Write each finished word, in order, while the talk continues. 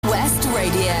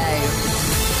Radio.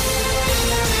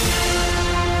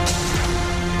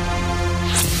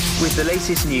 With the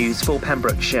latest news for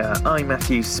Pembrokeshire, I'm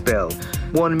Matthew Spill.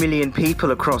 1 million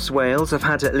people across Wales have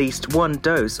had at least one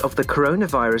dose of the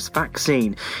coronavirus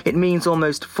vaccine. It means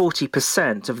almost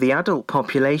 40% of the adult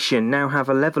population now have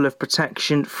a level of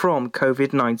protection from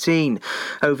COVID-19.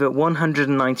 Over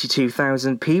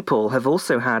 192,000 people have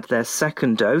also had their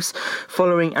second dose.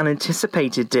 Following an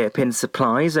anticipated dip in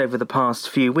supplies over the past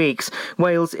few weeks,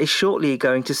 Wales is shortly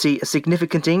going to see a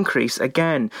significant increase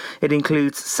again. It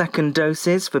includes second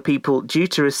doses for people due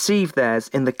to receive theirs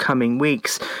in the coming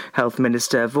weeks. Health Minister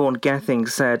Vaughan Gething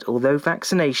said although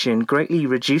vaccination greatly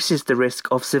reduces the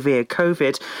risk of severe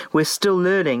COVID, we're still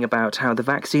learning about how the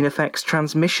vaccine affects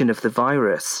transmission of the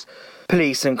virus.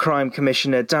 Police and Crime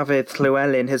Commissioner David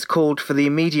Llewellyn has called for the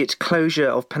immediate closure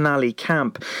of Penally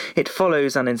Camp. It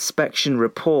follows an inspection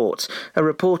report. A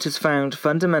report has found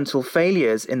fundamental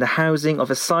failures in the housing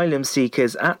of asylum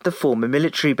seekers at the former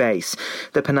military base.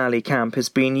 The Penally Camp has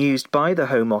been used by the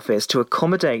Home Office to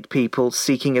accommodate people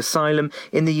seeking asylum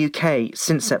in the UK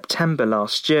since September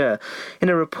last year. In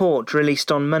a report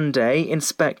released on Monday,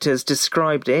 inspectors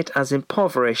described it as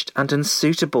impoverished and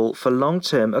unsuitable for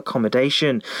long-term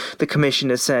accommodation. The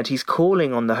Commissioner said he's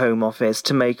calling on the Home Office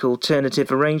to make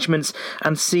alternative arrangements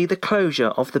and see the closure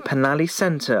of the Penally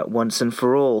Centre once and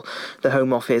for all. The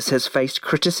Home Office has faced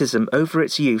criticism over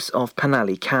its use of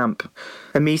Penally Camp.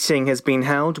 A meeting has been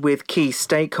held with key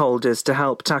stakeholders to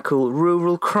help tackle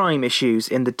rural crime issues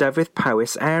in the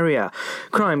Dyfed-Powys area.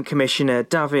 Crime Commissioner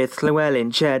David Llewellyn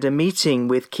chaired a meeting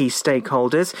with key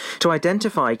stakeholders to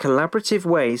identify collaborative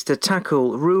ways to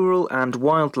tackle rural and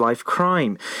wildlife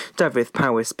crime.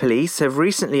 Dyfed-Powys Police have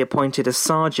recently appointed a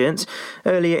sergeant.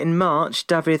 Earlier in March,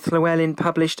 David Llewellyn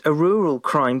published a rural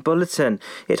crime bulletin.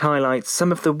 It highlights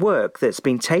some of the work that's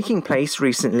been taking place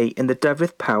recently in the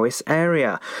Dyfed-Powys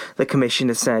area. The Commissioner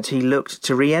said he looked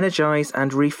to re-energise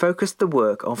and refocus the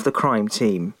work of the crime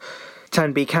team.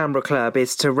 Tenby Camera Club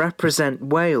is to represent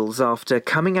Wales after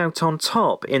coming out on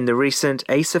top in the recent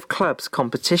Ace of Clubs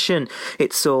competition.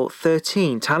 It saw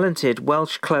 13 talented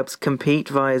Welsh clubs compete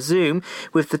via Zoom,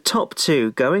 with the top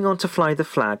two going on to fly the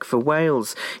flag for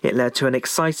Wales. It led to an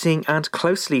exciting and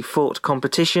closely fought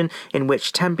competition in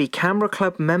which Tenby Camera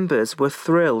Club members were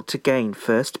thrilled to gain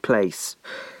first place.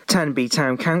 Tenby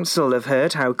Town Council have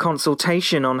heard how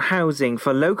consultation on housing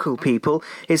for local people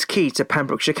is key to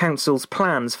Pembrokeshire Council's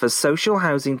plans for social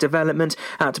housing development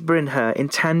at Brynher in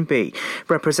Tenby.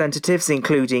 Representatives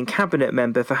including Cabinet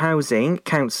Member for Housing,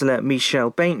 Councillor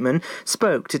Michelle Bateman,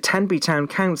 spoke to Tenby Town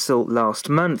Council last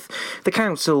month. The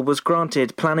council was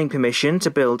granted planning permission to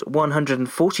build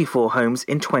 144 homes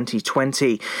in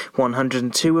 2020.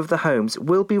 102 of the homes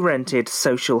will be rented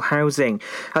social housing.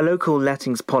 A local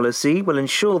lettings policy will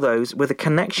ensure those with a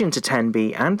connection to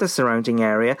Tenby and the surrounding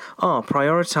area are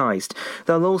prioritised.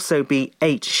 There'll also be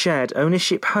 8 shared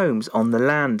ownership homes on the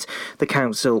land. The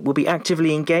council will be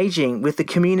actively engaging with the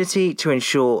community to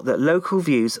ensure that local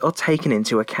views are taken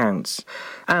into account.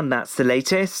 And that's the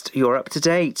latest. You're up to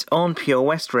date on Pure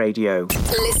West Radio.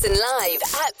 Listen live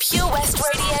at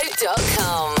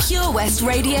purewestradio.com. Pure West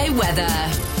Radio weather.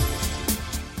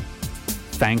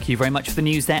 Thank you very much for the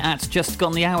news there at Just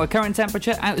Gone the Hour. Current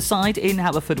temperature outside in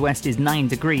Haverfordwest is 9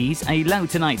 degrees, a low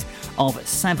tonight of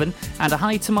 7, and a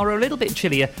high tomorrow a little bit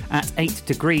chillier at 8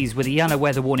 degrees, with a yellow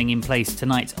weather warning in place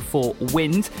tonight for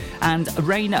wind. And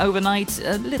rain overnight,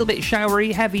 a little bit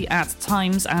showery, heavy at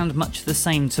times, and much the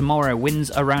same tomorrow. Winds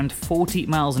around 40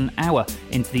 miles an hour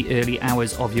into the early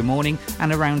hours of your morning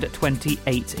and around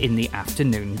 28 in the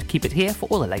afternoon. Keep it here for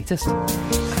all the latest.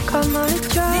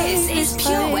 This is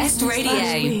Pure West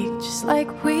Radio. Just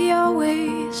like we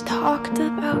always talked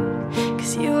about,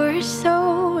 'cause you were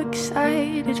so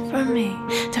excited for me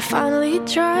to finally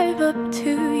drive up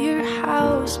to your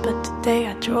house. But today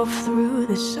I drove through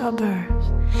the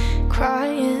suburbs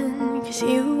crying 'cause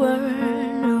you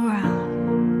weren't around.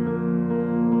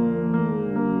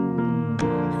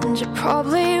 And you're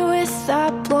probably with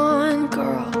that blonde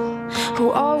girl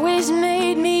who always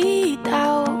made me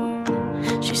doubt.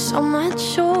 She's so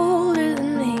much older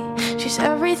than me. She's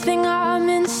everything I'm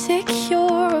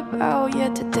insecure about.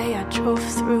 Yet today I drove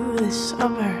through the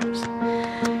suburbs,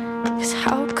 'cause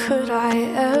how could I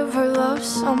ever love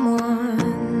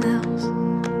someone else?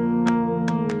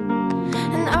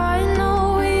 And I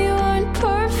know we weren't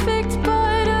perfect,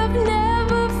 but I've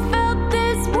never felt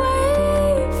this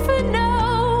way for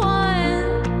no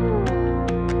one.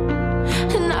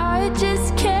 And I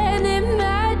just can't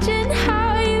imagine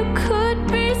how you could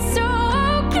be so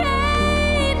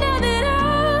okay now that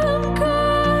I'm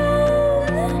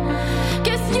gone.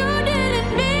 Guess you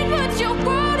didn't mean what you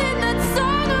wrote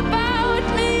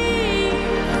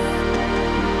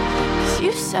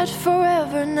said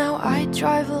forever, now I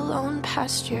drive alone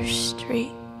past your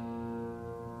street.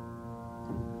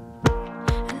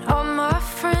 And all my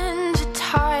friends are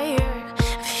tired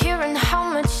of hearing how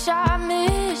much I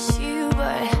miss you,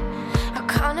 but I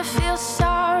kinda feel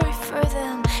sorry for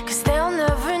them, 'cause they'll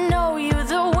never know you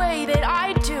the way that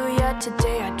I do. Yet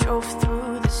today I drove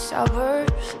through the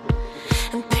suburbs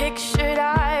and pictured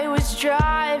I was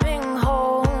driving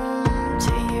home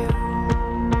to you.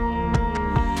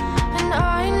 And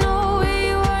I know we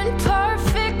weren't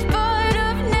perfect, but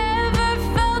I've never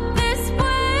felt this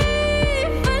way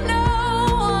for no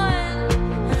one.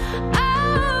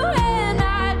 Oh, and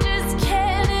I just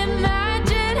can't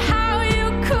imagine how you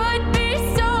could be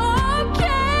so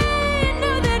okay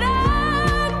now that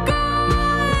I'm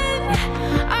gone.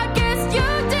 I guess you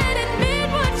didn't mean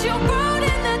what you wrote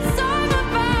in that song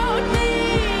about me.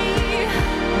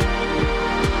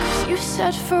 'Cause you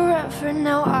said forever,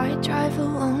 now I drive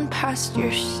alone past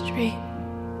your street.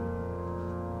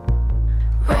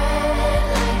 Red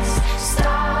lights,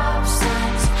 stop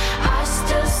signs, I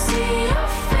still see your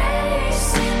face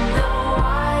in the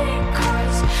white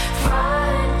cars,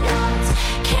 front yards.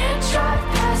 Can't drive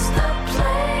past the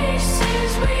places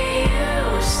we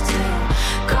used to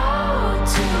go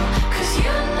to, 'cause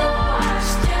you know I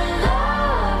still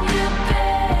love you,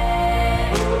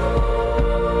 babe.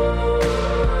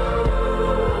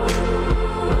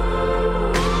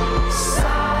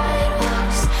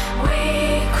 Sidewalks we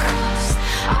crossed,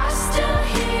 I still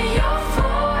hear your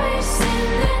voice in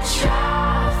the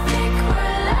traffic.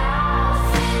 We're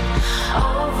laughing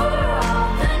over all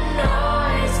the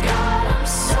noise. God, I'm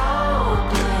so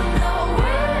blue, no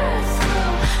we're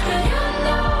through, but you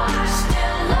know I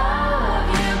still love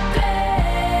you,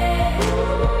 babe.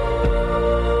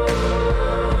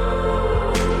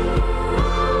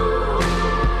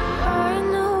 I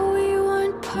know we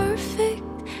weren't perfect,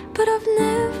 but I've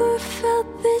never felt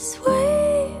this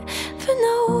way for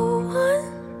no one.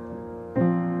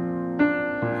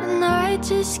 And I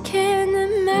just can't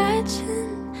imagine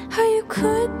how you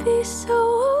could be so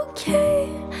okay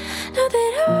now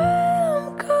that I'm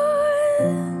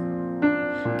gone.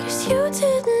 'Cause you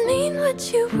didn't mean what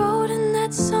you wrote in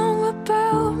that song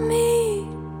about me.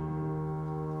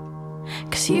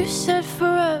 'Cause you said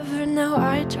forever, now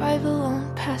I drive alone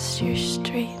past your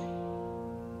street.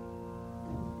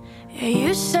 Yeah,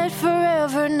 you said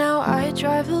forever, now I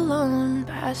drive alone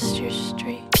past your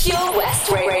street. Pure West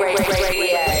Radio.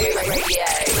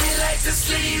 We like to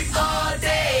sleep all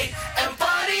day and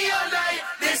party all night.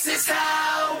 This is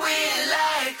how we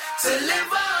like to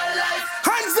live our life.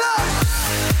 Hands up!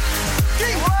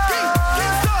 Kingston!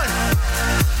 Let's go!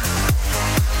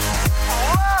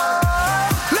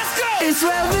 It's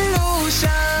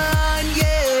revolution,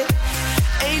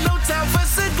 yeah. Ain't no time for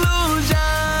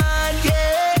seclusion,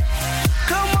 yeah.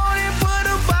 Come on and put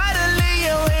a bottle in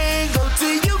your hand. Go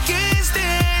till you can't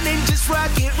stand and just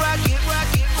rock it, rock it,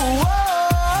 rock it.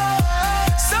 Whoa.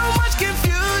 So much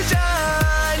confusion.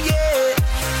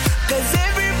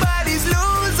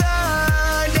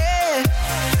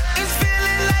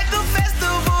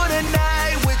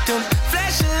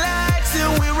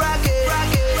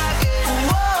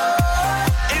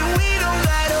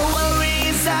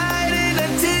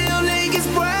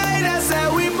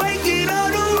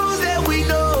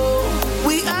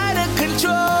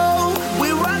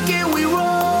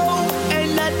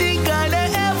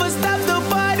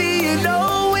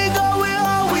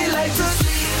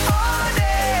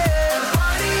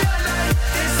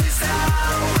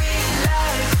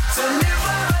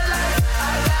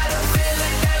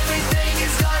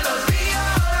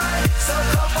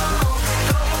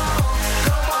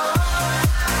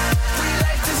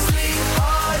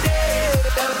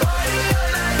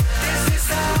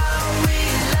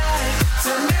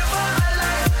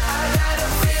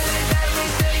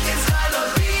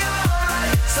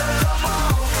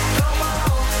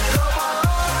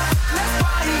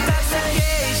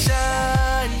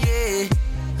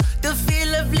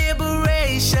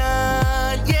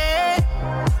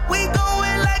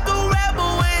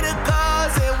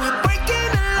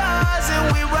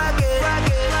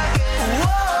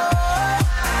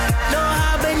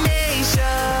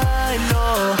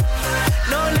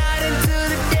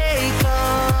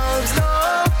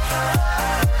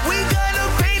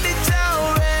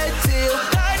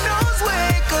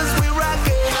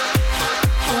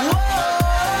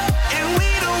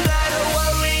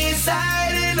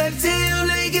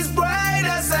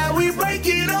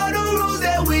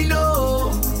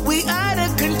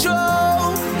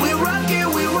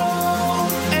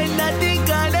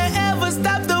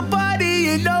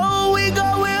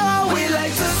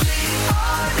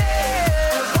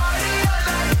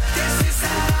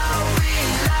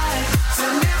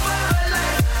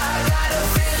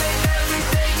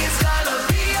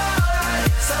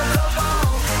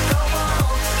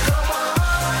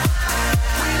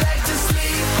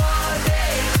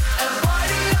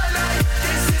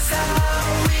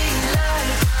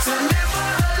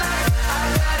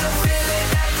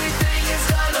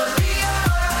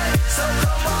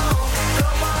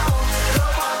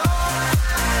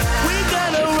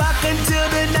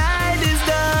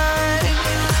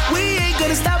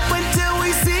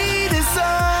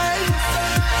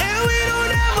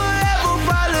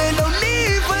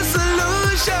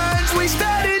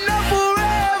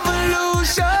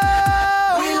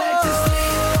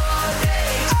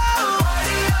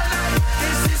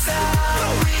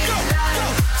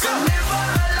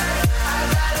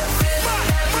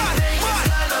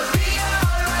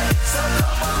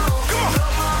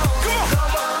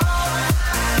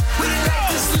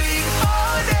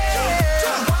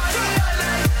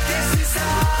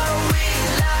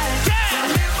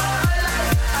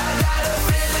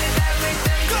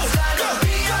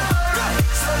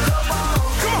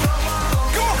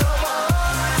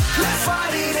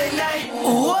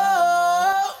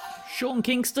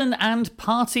 John Kingston and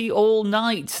Party All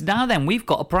Night. Now then, we've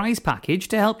got a prize package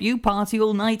to help you party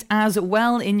all night as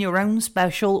well in your own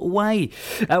special way.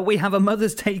 We have a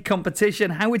Mother's Day competition.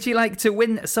 How would you like to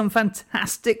win some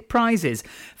fantastic prizes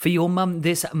for your mum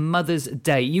this Mother's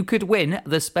Day? You could win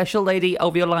the special lady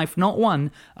of your life, not one,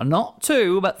 not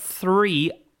two, but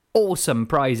three awesome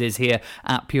prizes here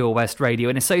at Pure West Radio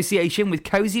in association with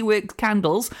Cozy Works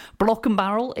Candles, Block and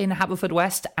Barrel in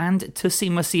Haverfordwest and Tussie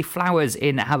Mussy Flowers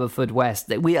in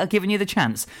Haverfordwest. We are giving you the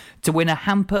chance to win a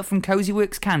hamper from Cozy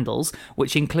Works Candles,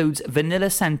 which includes vanilla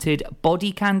scented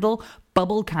body candle,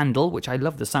 bubble candle, which I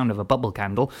love the sound of a bubble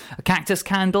candle, a cactus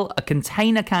candle, a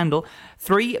container candle,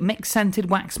 3 mixed scented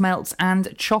wax melts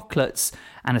and chocolates,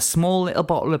 and a small little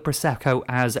bottle of Prosecco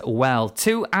as well.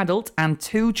 2 adult and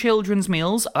 2 children's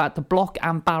meals at the Block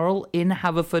and Barrel in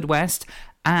Haverfordwest.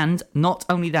 And not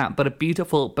only that, but a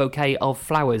beautiful bouquet of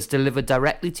flowers delivered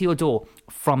directly to your door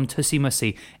from Tussie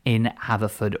Mussy in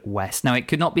Haverfordwest. Now, it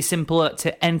could not be simpler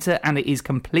to enter, and it is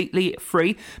completely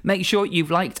free. Make sure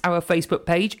you've liked our Facebook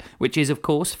page, which is, of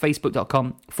course,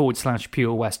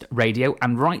 facebook.com/Pure West Radio.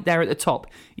 And right there at the top,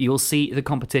 you'll see the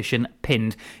competition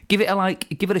pinned. Give it a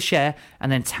like, give it a share,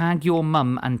 and then tag your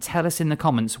mum and tell us in the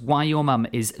comments why your mum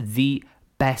is the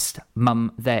best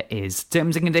mum there is.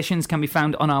 Terms and conditions can be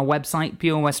found on our website,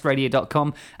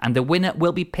 purewestradio.com, and the winner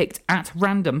will be picked at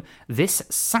random this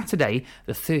Saturday,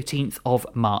 the 13th of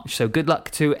March. So good luck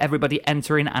to everybody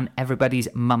entering and everybody's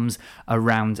mums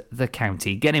around the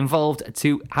county. Get involved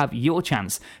to have your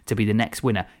chance to be the next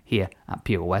winner here at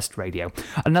Pure West Radio.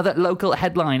 Another local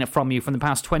headline from you from the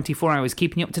past 24 hours,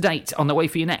 keeping you up to date on the way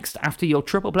for you next after your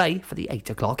triple play for the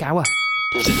 8 o'clock hour.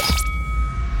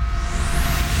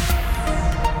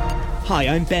 Hi,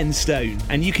 I'm Ben Stone,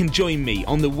 and you can join me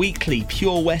on the weekly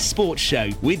Pure West Sports Show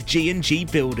with G&G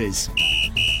Builders.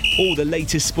 All the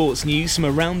latest sports news from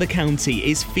around the county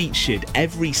is featured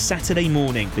every Saturday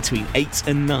morning between 8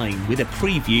 and 9 with a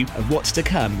preview of what's to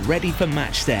come ready for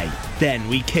match day. Then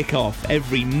we kick off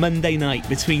every Monday night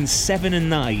between 7 and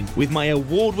 9 with my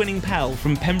award-winning pal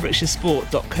from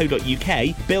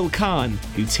PembrokeshireSport.co.uk, Bill Kahn,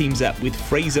 who teams up with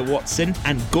Fraser Watson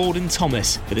and Gordon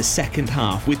Thomas for the second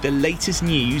half with the latest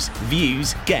news,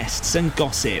 views, guests and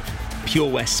gossip.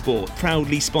 Pure West Sport,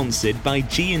 proudly sponsored by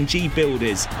G&G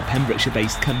Builders, a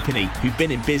Pembrokeshire-based company who've been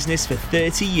in business for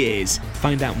 30 years.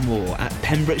 Find out more at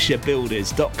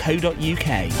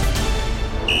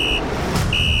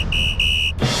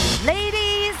pembrokeshirebuilders.co.uk.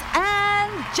 Ladies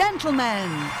and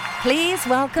gentlemen, please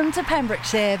welcome to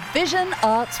Pembrokeshire Vision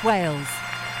Arts Wales,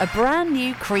 a brand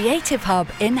new creative hub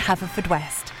in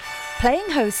Haverfordwest,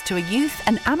 playing host to a youth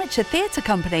and amateur theatre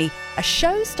company, a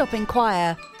show-stopping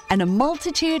choir, and a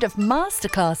multitude of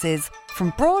masterclasses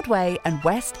from Broadway and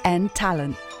West End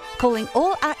talent, calling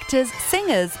all actors,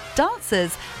 singers,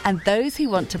 dancers and those who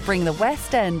want to bring the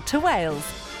West End to Wales.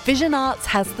 Vision Arts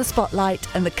has the spotlight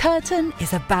and the curtain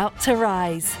is about to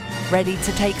rise. Ready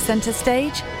to take centre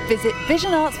stage? Visit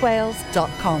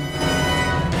visionartswales.com.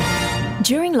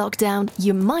 During lockdown,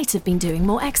 you might have been doing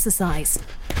more exercise.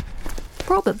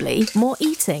 Probably more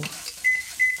eating.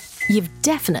 You've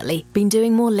definitely been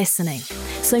doing more listening.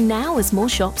 So now, as more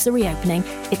shops are reopening,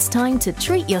 it's time to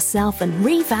treat yourself and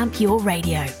revamp your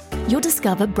radio. You'll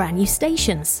discover brand new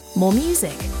stations, more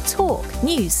music, talk,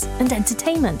 news and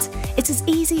entertainment. It's as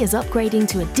easy as upgrading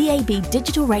to a DAB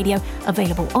digital radio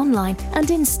available online and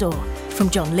in-store. From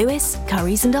John Lewis,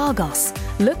 Currys and Argos.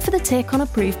 Look for the tick on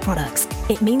approved products.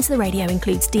 It means the radio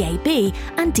includes DAB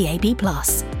and DAB+.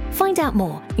 Find out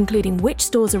more, including which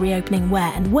stores are reopening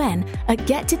where and when, at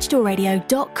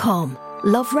getdigitalradio.com.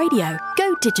 Love radio.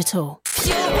 Go digital.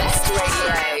 Pure West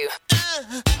Radio.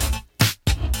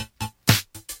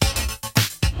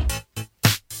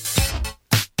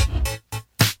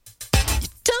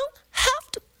 Don't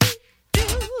have to be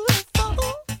beautiful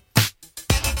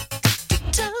to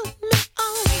turn me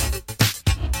on.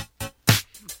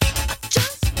 I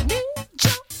just need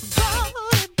your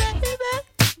body, baby,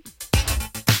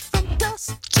 from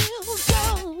dusk till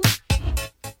dawn.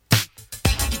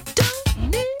 You don't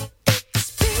need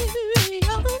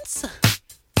experience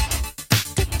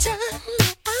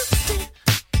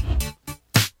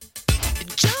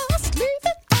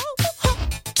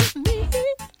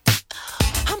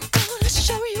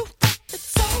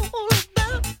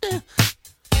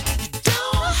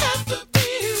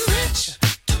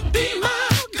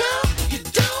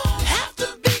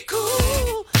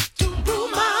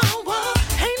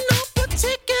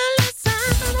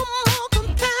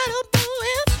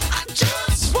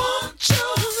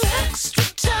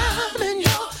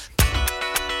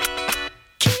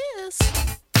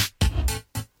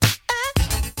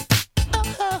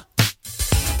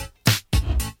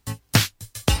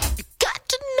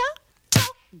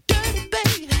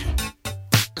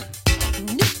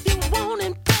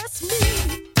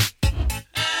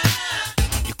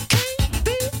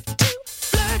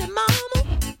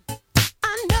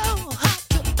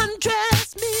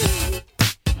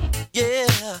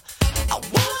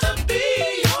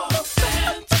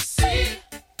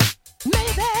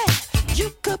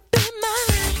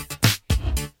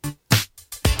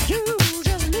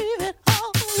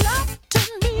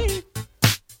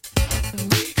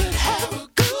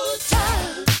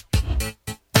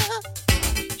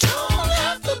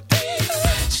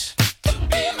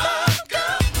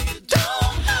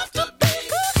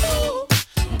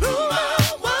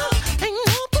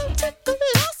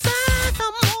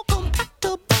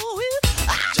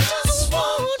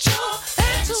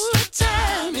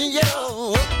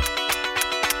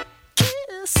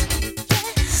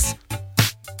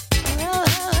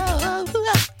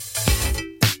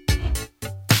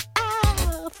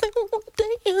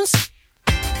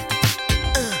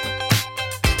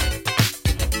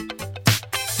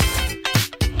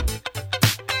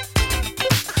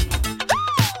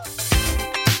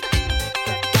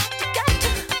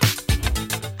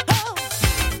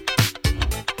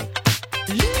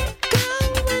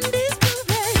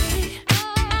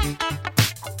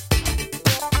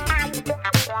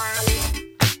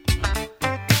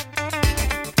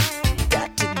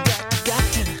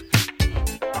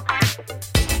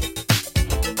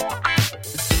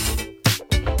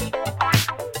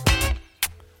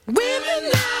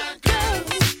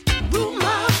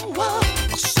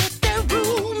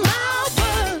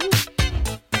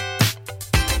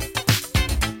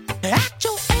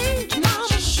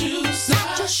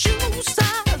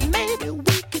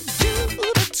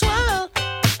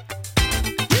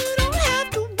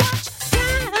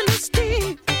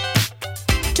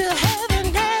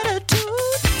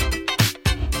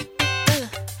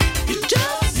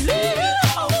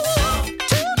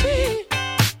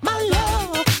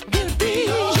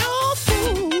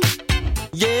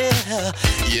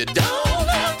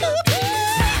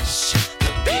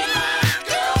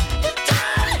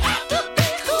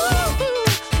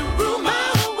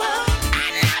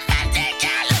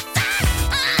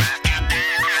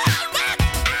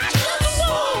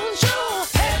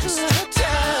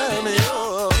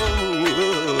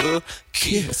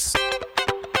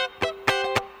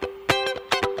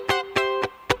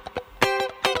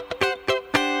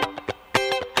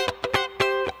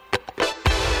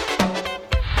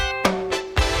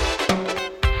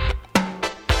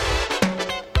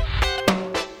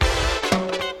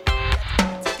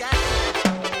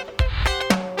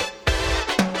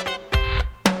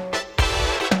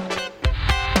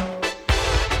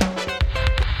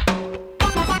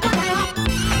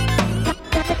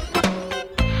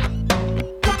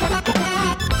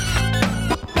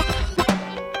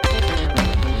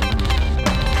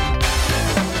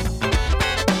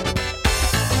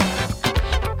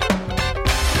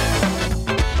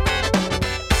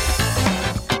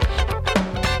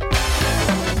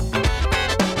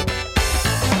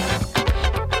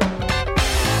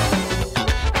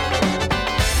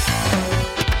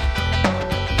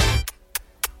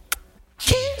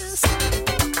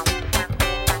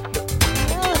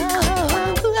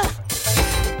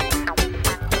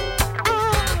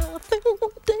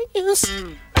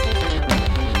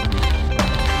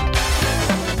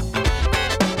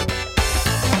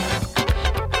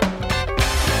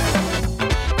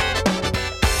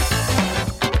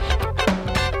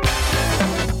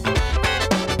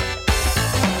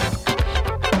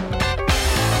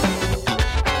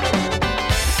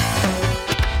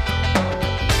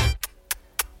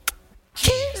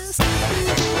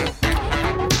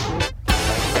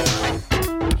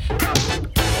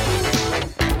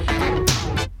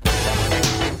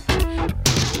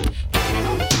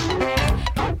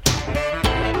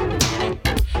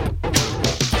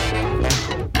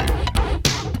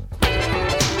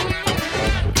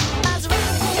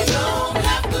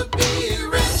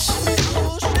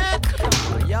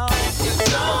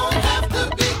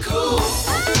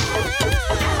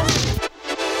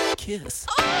kiss.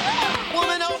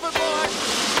 Woman overboard,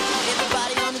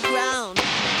 everybody on the ground.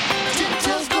 10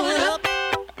 toes going up,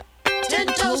 10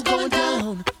 toes going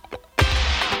down.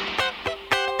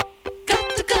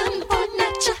 Got the gun pointing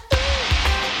at ya.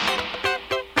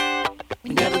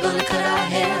 We're never gonna cut our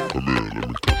hair.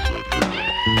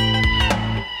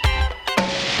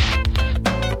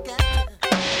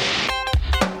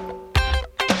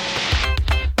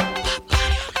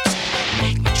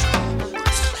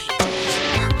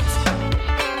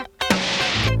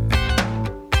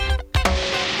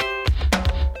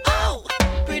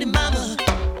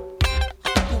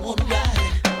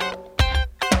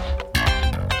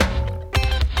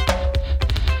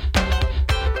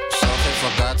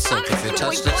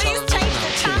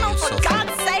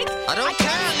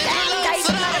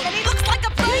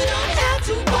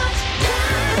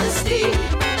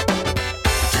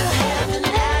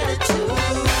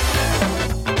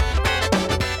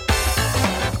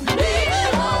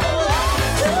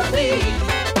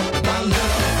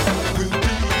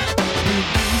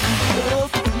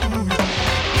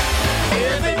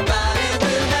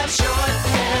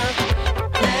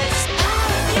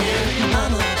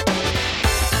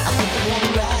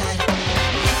 Ride.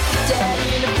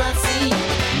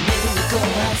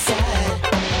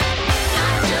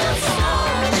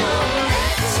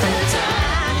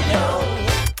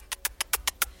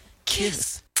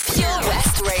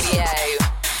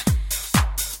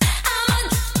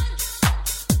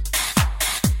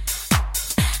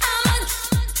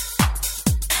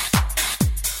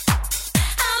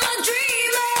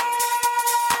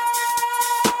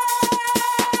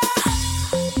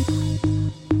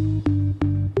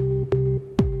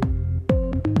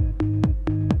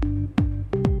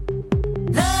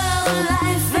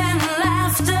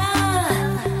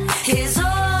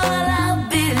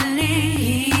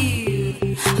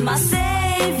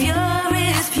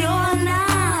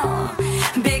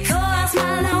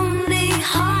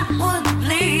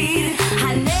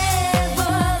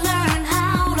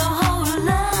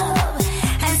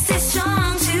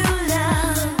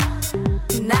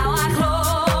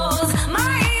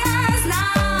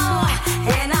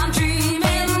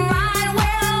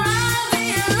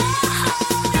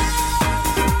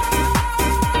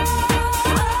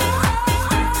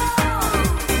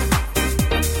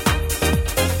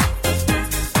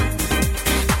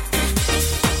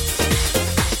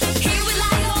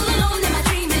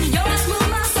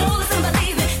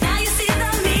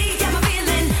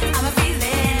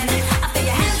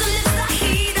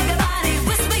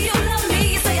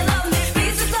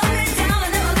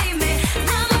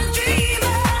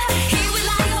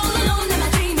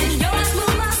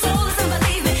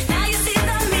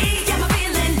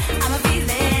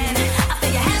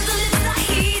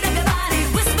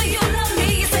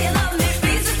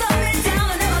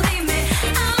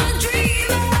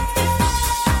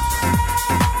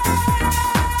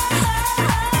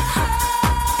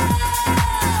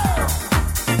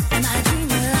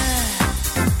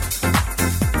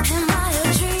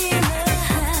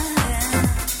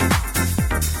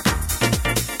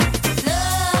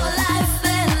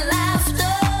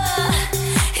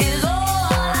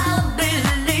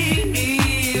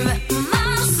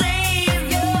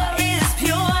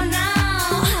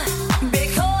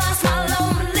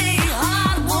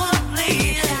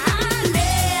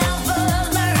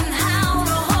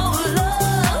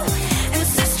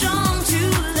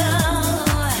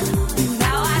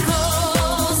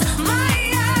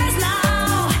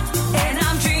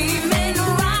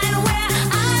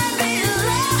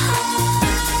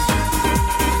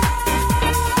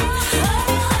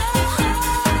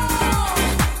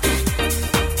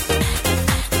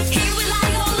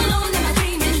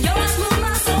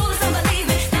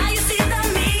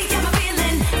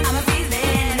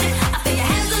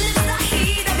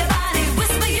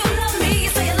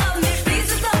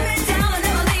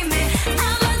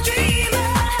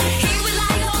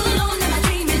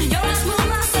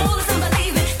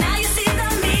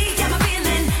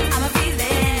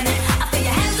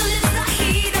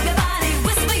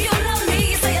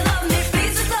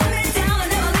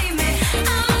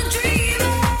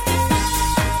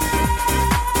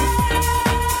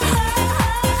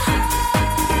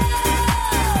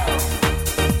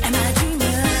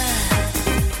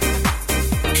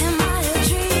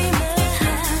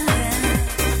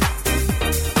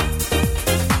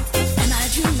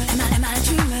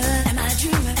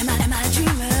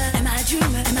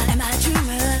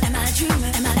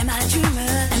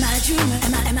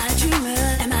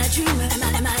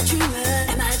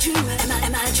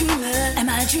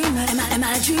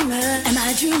 dreamer? Am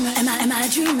I dreamer? Am I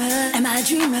dreamer? Am I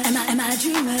dreamer? Am I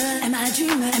dreamer? Am I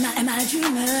dreamer? Am I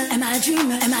dreamer? Am I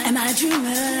dreamer? Am I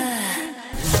dreamer?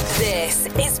 This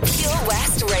is Pure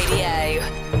West Radio.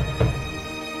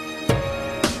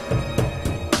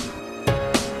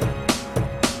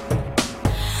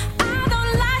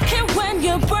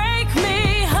 You break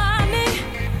me, honey.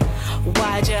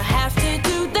 Why'd you have to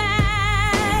do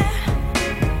that?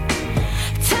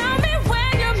 Tell me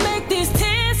when you make these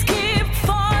tears keep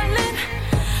falling.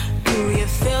 Do you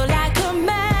feel like a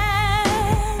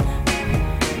man?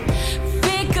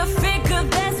 Figure,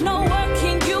 there's no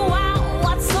working you out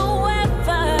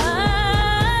whatsoever.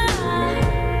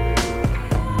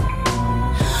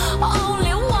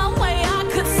 Only one way I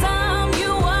could sum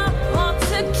you up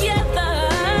altogether.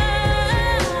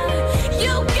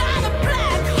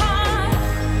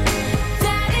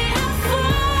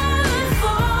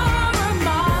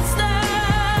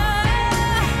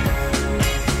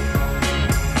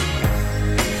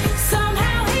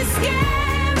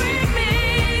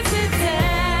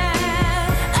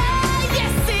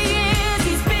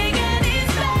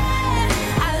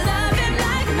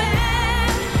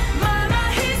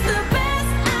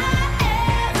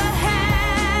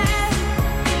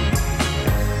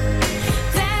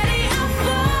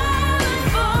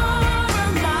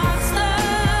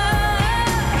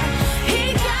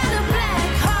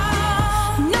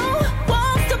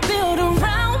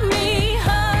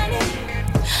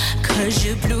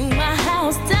 You blew my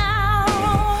house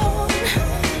down.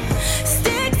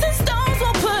 Sticks and stones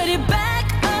will put it back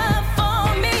up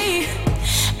for me,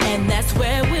 and that's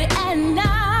where we're at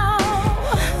now.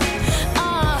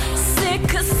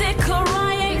 Sicker,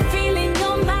 I ain't feeling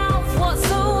your mouth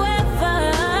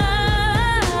whatsoever.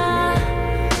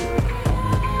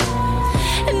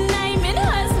 Naming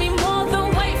hurts me more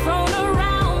than weight thrown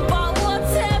around, but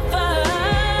whatever.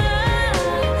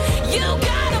 You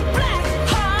got a black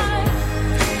heart.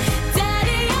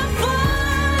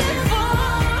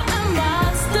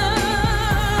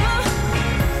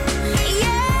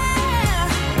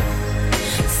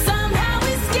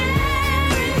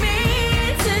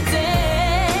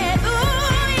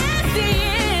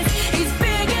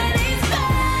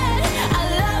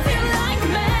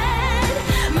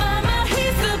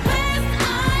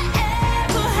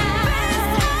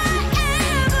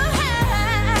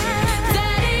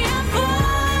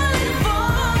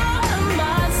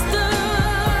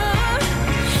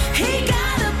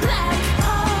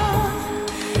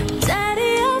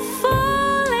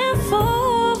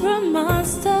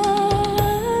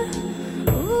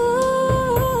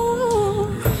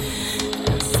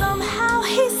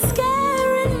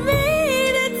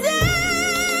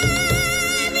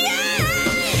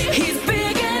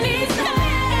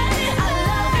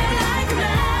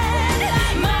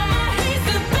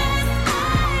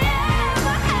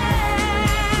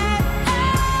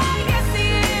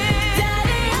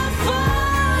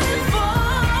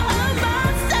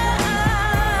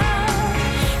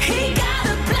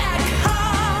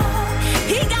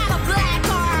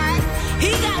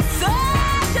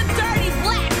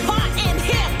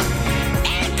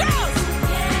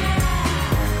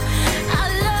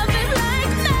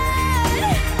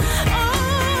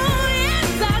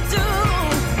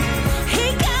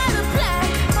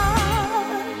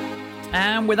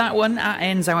 With that one, that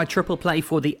ends our triple play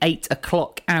for the 8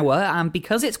 o'clock hour. And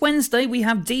because it's Wednesday, we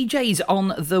have DJs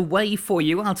on the way for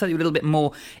you. I'll tell you a little bit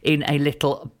more in a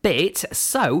little bit.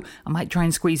 So I might try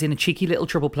and squeeze in a cheeky little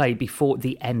triple play before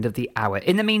the end of the hour.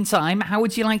 In the meantime, how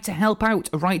would you like to help out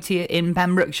right here in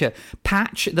Pembrokeshire?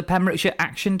 Patch, the Pembrokeshire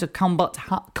Action to Combat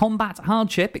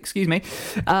Hardship,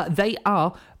 they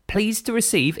are pleased to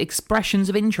receive expressions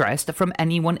of interest from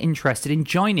anyone interested in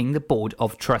joining the Board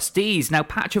of Trustees. Now,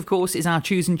 Patch, of course, is our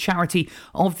chosen charity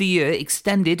of the year,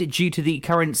 extended due to the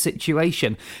current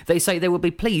situation. They say they will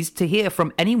be pleased to hear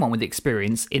from anyone with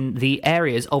experience in the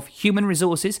areas of human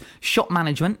resources, shop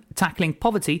management, tackling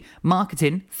poverty,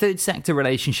 marketing, third sector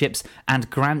relationships, and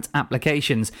grant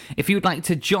applications. If you'd like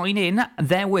to join in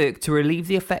their work to relieve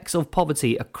the effects of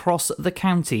poverty across the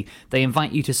county, they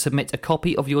invite you to submit a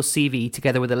copy of your CV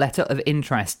together with a letter of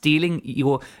interest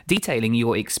detailing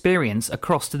your experience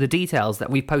across to the details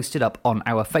that we posted up on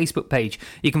our Facebook page.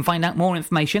 You can find out more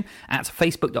information at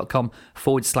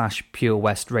facebook.com/Pure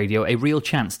West Radio. A real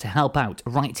chance to help out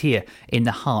right here in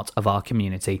the heart of our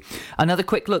community. Another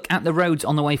quick look at the roads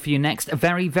on the way for you next.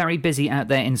 Very, very busy out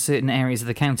there in certain areas of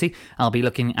the county. I'll be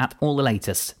looking at all the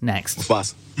latest next.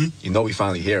 Boss, you know we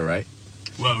finally here, right?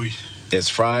 Well, it's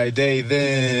Friday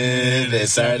then,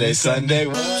 it's Saturday, Sunday.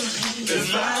 It's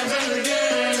Friday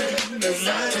again, it's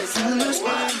Friday, Sunday. It's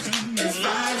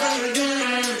Friday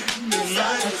again, it's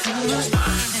Friday.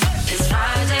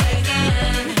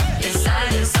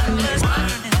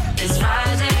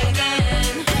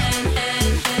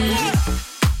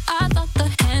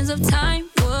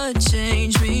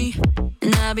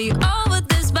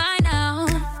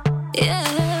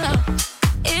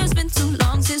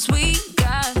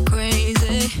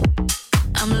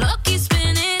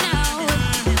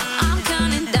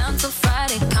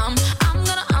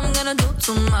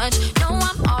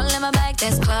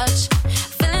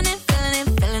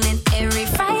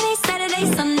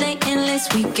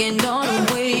 weekend on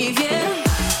a wave, yeah.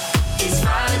 It's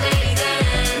Friday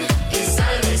then, it's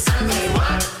Saturday, Sunday,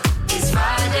 what? It's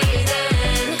Friday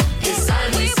then, it's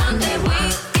Saturday, Sunday,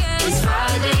 weekend. It's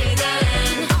Friday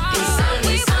then, it's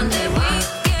Saturday, Sunday,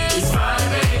 weekend. It's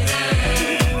Friday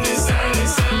then, it's Saturday,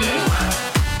 Sunday, what?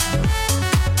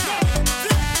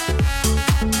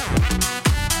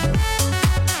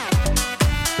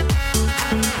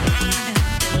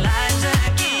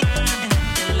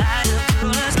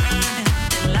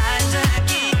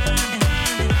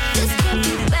 This could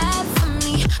be bad for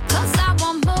me, 'cause I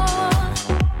want more.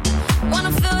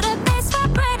 Wanna feel the bass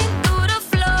vibrating through the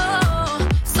floor.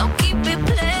 So keep it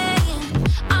playing.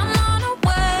 I'm on a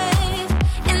wave,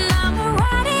 and I'ma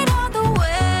ride it all the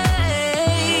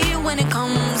way. When it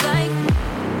comes like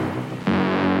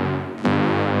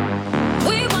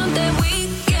we want that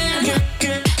weekend.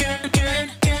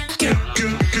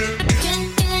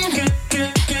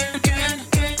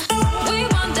 We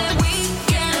want that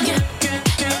weekend.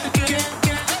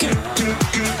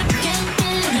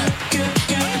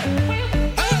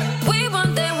 We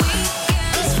want that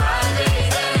weekend. It's Friday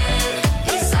then,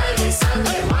 it's Saturday,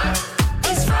 Sunday, what?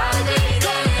 It's Friday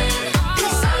then,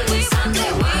 it's Saturday,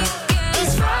 Sunday, weekend.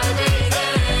 It's Friday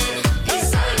then, it's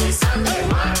Saturday, Sunday,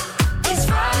 what? It's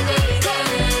Friday then.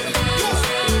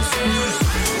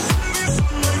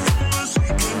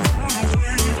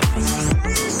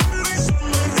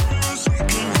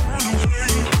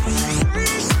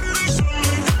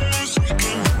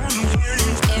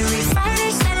 Every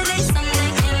Friday, Saturday, Sunday,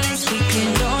 endless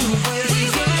weekend on the way.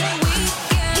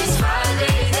 It's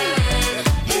Friday then,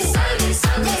 it's Saturday,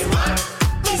 Sunday, what?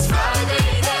 It's Friday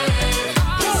then,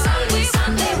 it's Saturday,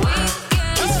 Sunday,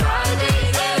 weekend. It's Friday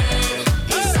then,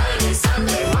 it's Saturday,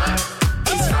 Sunday, what?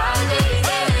 It's Friday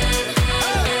then.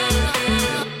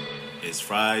 It's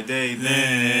Friday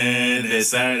then. It's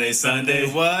Saturday, Sunday,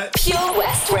 what? Pure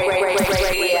West Radio.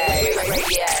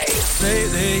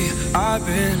 Lately, I've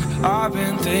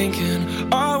been thinking,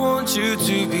 I want you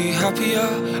to be happier.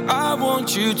 I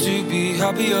want you to be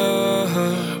happier.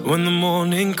 When the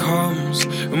morning comes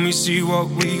and we see what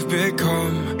we've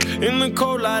become. In the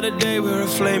cold light of day, we're a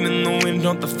flame in the wind,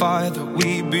 not the fire that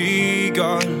we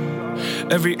begun.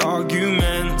 Every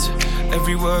argument,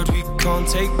 every word we can't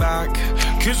take back.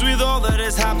 'Cause with all that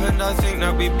has happened, I think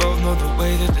that we both know the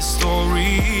way that the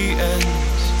story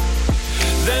ends.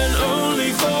 Then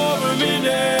only for a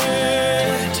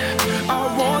minute I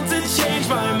want to change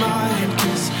my mind,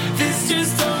 'cause this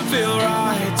just don't feel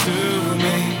right to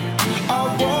me. I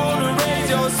wanna raise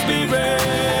your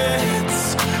spirits,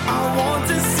 I want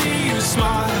to see you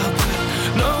smile, but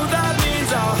no, that means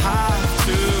I'll have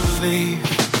to leave.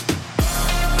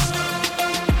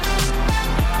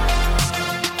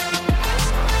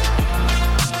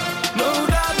 No,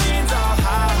 that means I'll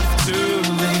have to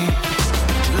leave.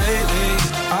 Lately,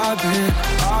 I've been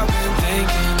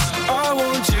thinking, I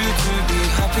want you to be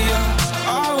happier.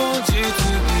 I want you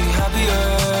to be happier.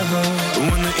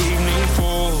 When the evening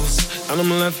falls and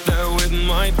I'm left there with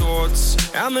my thoughts,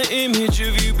 and the image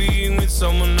of you being with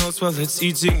someone else, well, it's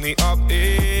eating me up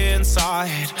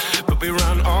inside. But we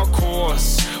ran our course,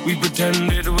 we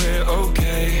pretended we're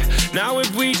okay. Now if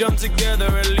we jump together,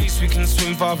 at least we can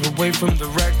swim far away from the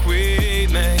wreck we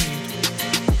made.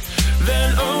 Then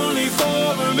only for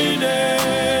a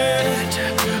minute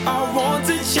I want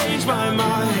to change my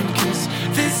mind, 'cause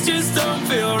this just don't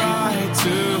feel right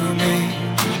to me.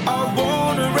 I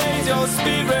wanna raise your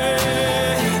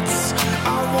spirits,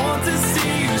 I want to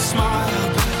see you smile,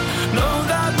 but no,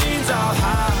 that means I'll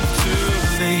have to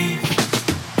leave.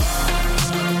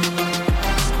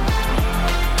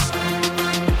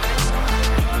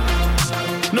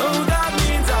 No, that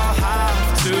means I'll have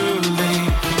to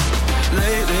leave.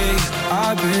 Lately,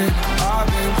 I've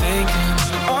been thinking,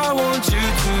 I want you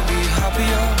to be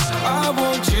happier. I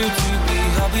want you to be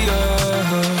happier.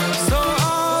 So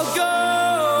I'll go.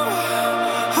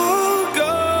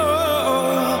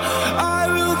 I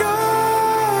will go.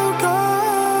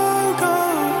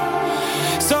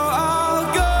 So I'll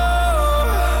go.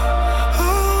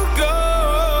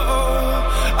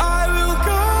 I will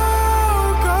go.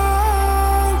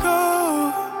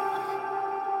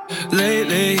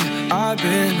 Lately,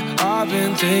 I've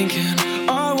been thinking,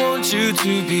 I want you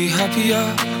to be happier.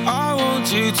 I want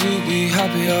you to be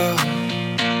happier.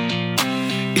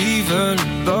 Even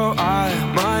though I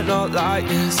might not like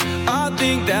this, I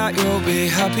think that you'll be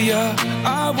happier.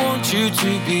 I want you to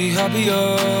be happier.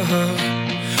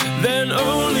 Then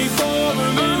only for a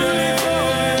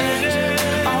minute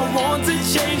I want to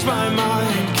change my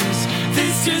mind, 'cause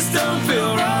this just don't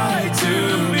feel right to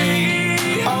me.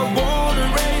 I wanna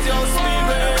raise your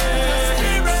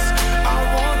spirits, I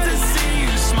want to see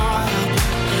you smile.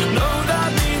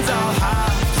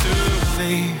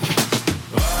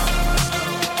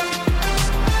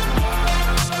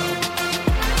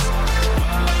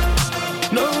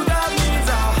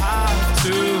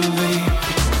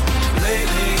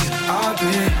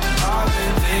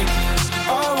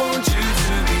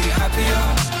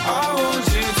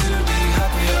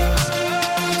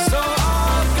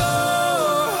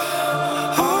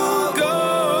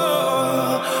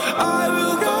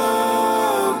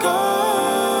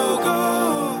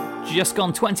 Just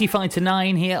gone 25 to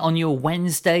 9 here on your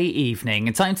Wednesday evening.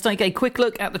 And time to take a quick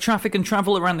look at the traffic and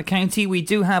travel around the county. We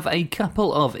do have a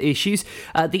couple of issues.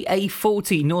 The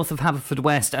A40 north of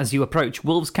Haverfordwest as you approach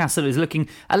Wolves Castle is looking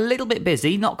a little bit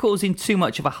busy, not causing too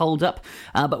much of a hold-up.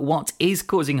 But what is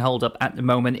causing hold-up at the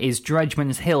moment is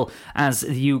Dredgeman's Hill as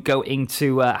you go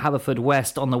into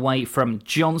Haverfordwest on the way from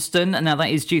Johnston. Now that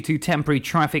is due to temporary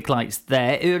traffic lights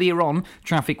there. Earlier on,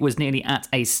 traffic was nearly at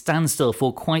a standstill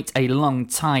for quite a long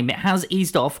time. It has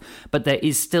eased off, but there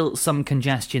is still some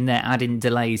congestion there, adding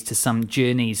delays to some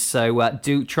journeys. So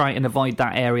do try and avoid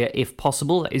that area if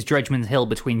possible. That is Dredgeman's Hill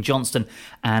between Johnston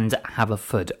and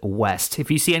Haverfordwest.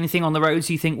 If you see anything on the roads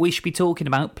you think we should be talking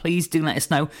about, please do let us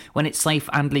know when it's safe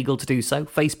and legal to do so.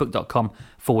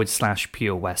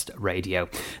 Facebook.com/Pure West Radio.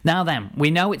 Now then, we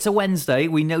know it's a Wednesday.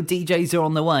 We know DJs are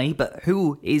on the way, but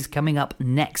who is coming up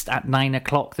next at 9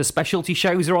 o'clock? The specialty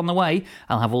shows are on the way.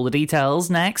 I'll have all the details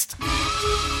next.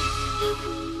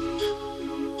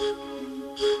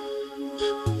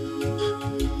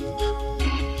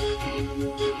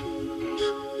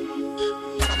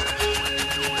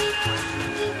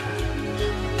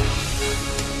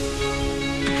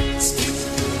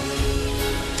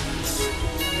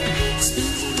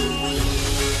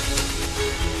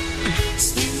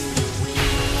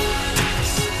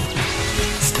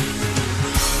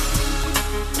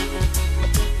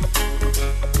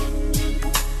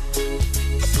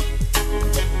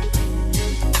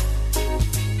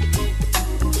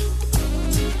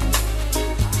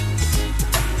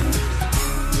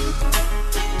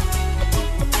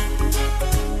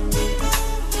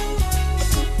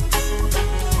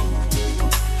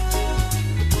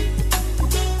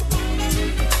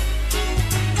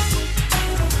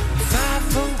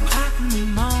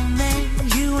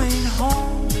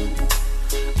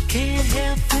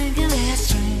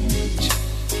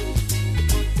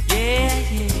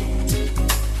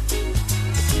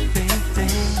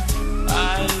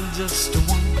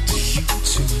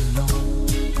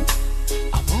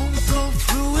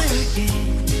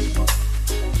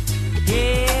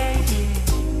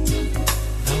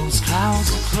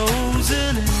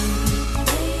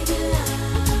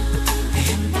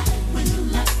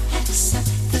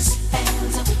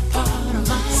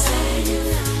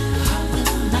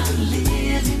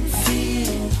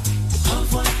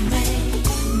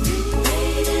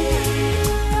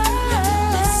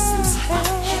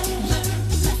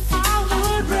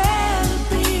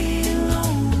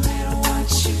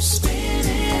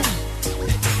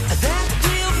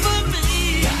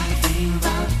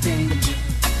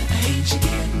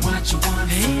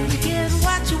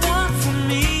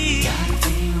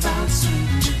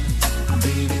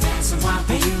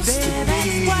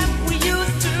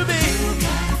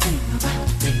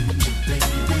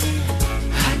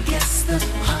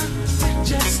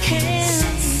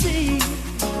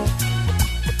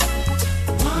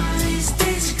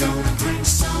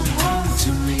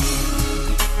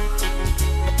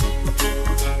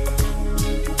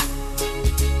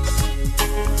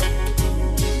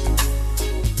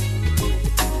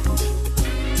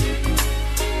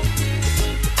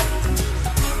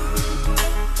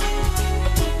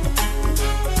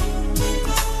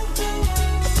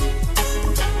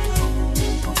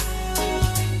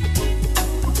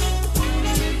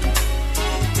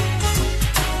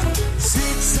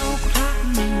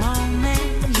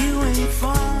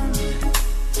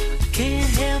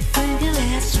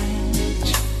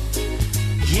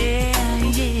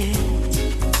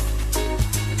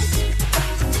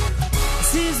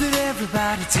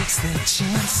 Everybody takes their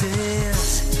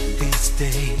chances these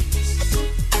days.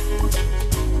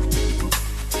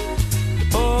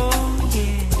 Oh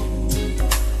yeah,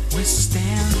 we're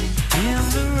standing in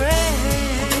the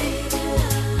rain,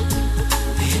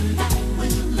 and I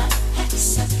will not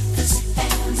accept this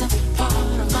as a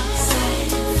part of my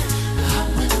life. I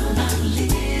will not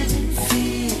live in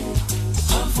fear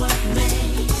of what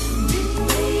may be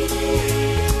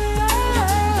waiting.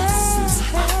 Lessons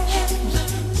I have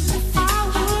learned, I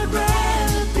would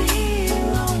rather be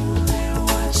lonely,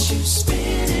 watch you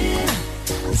spinning.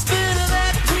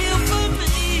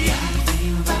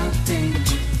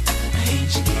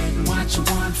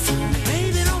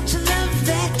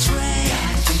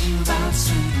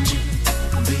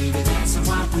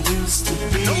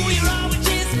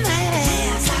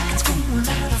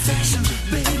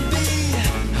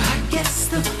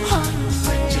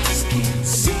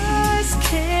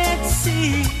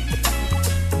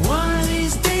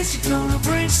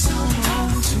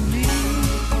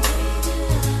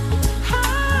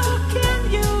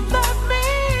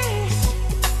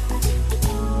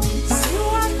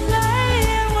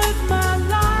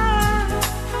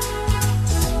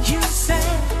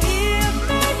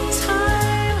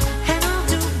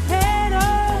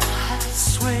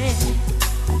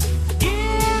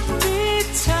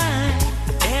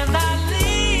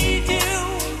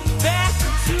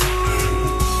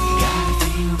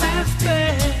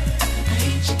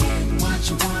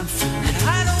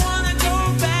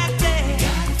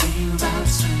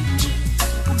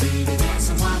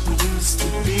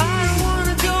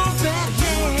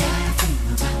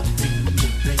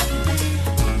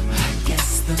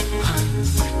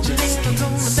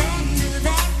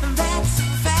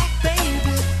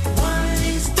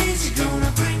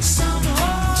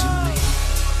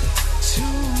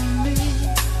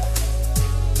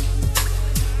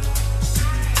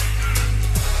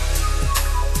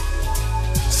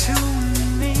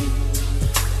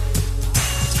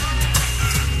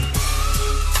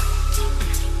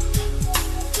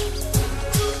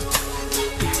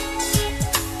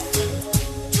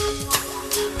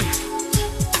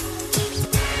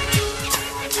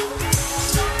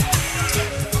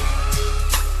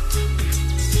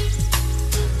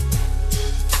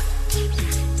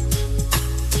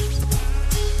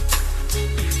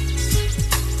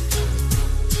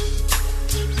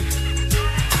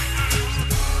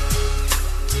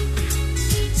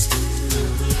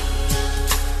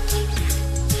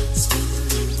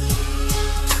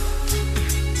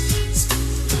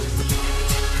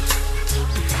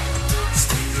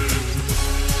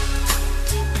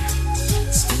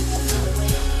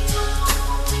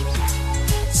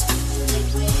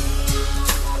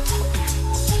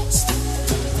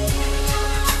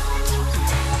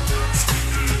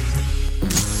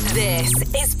 This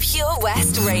is Pure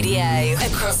West Radio.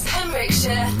 Across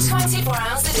Pembrokeshire, 24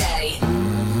 hours a day.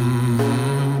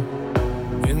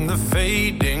 In the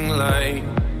fading light,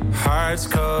 hearts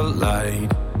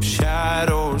collide.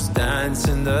 Shadows dance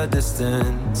in the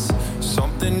distance.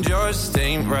 Something just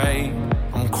ain't right.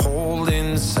 I'm cold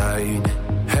inside.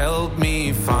 Help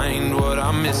me find what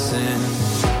I'm missing.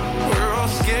 We're all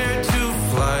scared to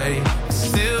fly,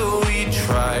 still we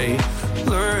try.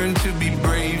 Learn to be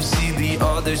brave, see the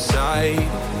other side.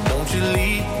 Won't you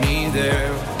lead me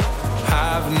there?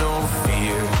 Have no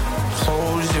fear.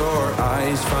 Close your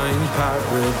eyes, find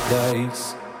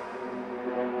paradise.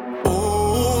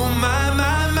 Oh my,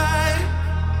 my,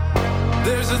 my.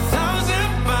 There's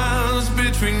 1,000 miles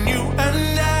between you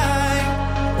and I.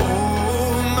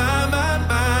 Oh my, my,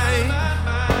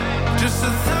 my. Just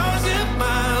 1,000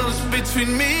 miles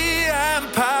between me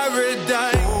and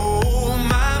paradise. Oh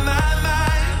my, my, my.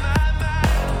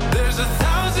 There's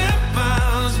 1,000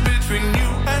 miles between you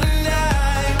and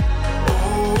I. Oh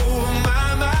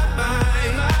my, my, my.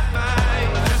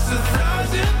 Just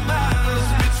 1,000 miles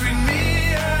between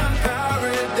me and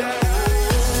paradise.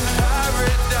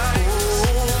 Paradise.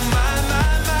 Oh my, my,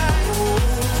 my.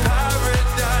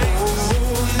 Paradise.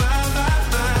 Oh my, my,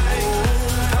 my.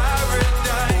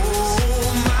 Paradise.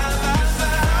 Oh my, my,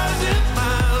 my. 1,000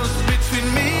 miles between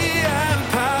me and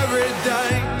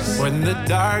paradise. When the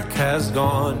dark has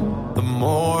gone, the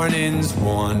morning's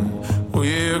won.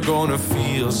 We're gonna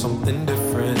feel something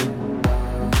different.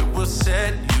 It will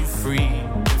set you free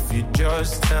if you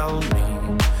just tell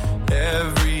me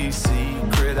every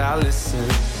secret. I listen.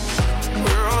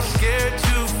 We're all scared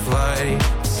to fly,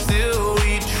 still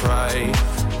we try.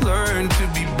 Learn to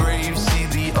be brave, see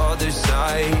the other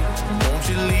side. Won't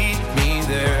you lead me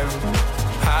there?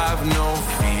 Have no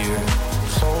fear.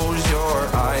 Close your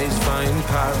eyes, find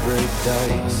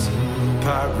paradise.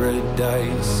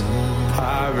 Paradise,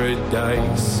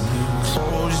 paradise.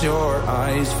 Close your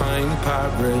eyes, find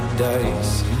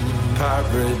paradise.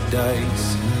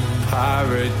 Paradise,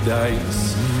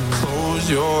 paradise. Close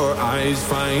your eyes,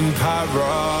 find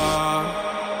paradise.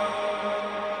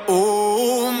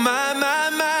 Oh my, my,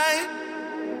 my.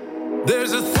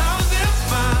 There's 1,000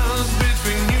 miles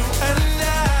between you and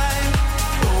I.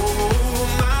 Oh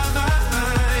my, my,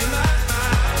 my.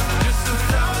 Just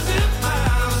 1,000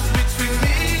 miles between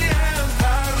me and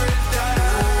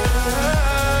paradise.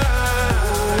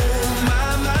 Oh my,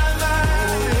 my, my.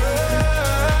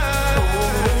 Oh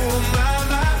my,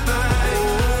 my, my.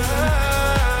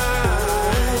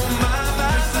 Oh my,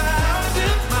 my,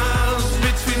 1,000 miles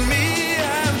between me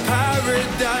and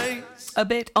paradise. A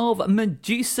bit of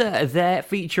Medusa there,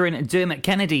 featuring Dermot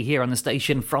Kennedy here on the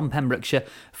station from Pembrokeshire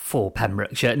for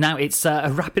Pembrokeshire. Now it's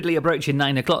rapidly approaching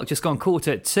 9 o'clock, just gone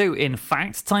 1:45 in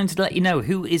fact. Time to let you know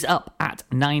who is up at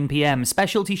 9 p.m.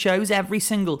 Specialty shows every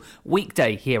single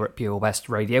weekday here at Pure West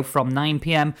Radio from 9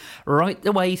 p.m. right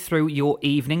the way through your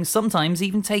evening, sometimes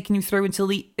even taking you through until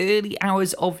the early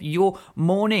hours of your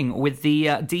morning with the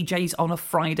DJs on a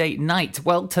Friday night.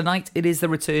 Well, tonight it is the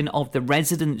return of the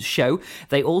Residents Show.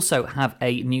 They also have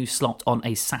a new slot on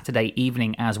a Saturday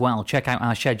evening as well. Check out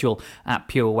our schedule at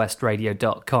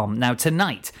purewestradio.com. Now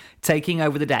tonight, taking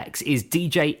over the decks is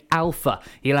DJ Alpha.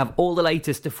 He'll have all the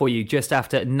latest for you just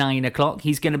after 9 o'clock.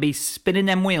 He's going to be spinning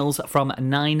them wheels from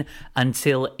 9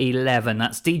 until 11.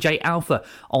 That's DJ Alpha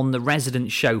on the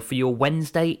Resident Show for your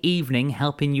Wednesday evening,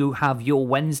 helping you have your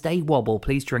Wednesday wobble.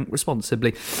 Please drink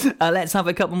responsibly. Let's have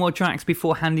a couple more tracks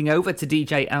before handing over to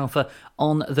DJ Alpha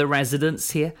on the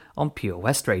Residents here on Pure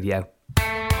West Radio.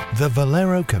 The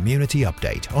Valero Community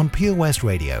Update on Pure West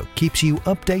Radio keeps you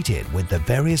updated with the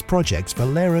various projects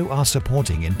Valero are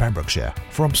supporting in Pembrokeshire,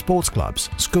 from sports clubs,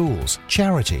 schools,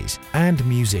 charities and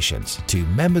musicians to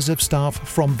members of staff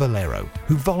from Valero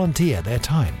who volunteer their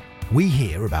time. We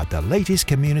hear about the latest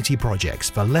community projects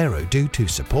Valero do to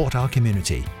support our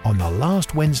community on the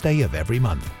last Wednesday of every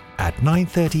month at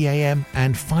 9:30 a.m.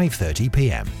 and 5:30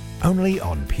 p.m. only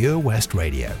on Pure West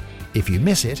Radio. If you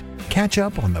miss it, catch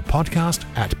up on the podcast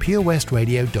at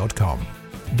purewestradio.com.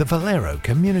 The Valero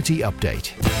Community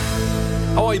Update.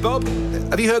 Hi Bob,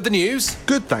 have you heard the news?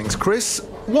 Good, thanks, Chris.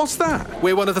 What's that?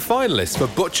 We're one of the finalists for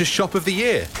Butcher's Shop of the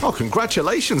Year. Oh,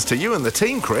 congratulations to you and the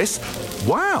team, Chris.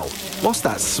 Wow, what's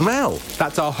that smell?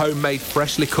 That's our homemade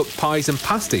freshly cooked pies and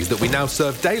pasties that we now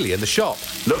serve daily in the shop.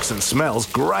 Looks and smells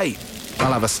great.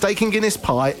 I'll have a steak and Guinness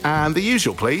pie and the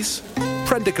usual, please.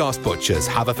 Prendergast Butchers,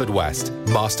 Haverfordwest.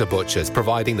 Master Butchers,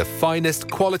 providing the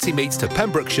finest quality meats to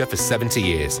Pembrokeshire for 70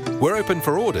 years. We're open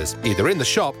for orders, either in the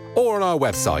shop or on our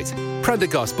website,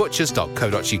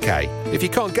 prendergastbutchers.co.uk. If you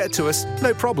can't get to us,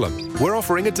 no problem. We're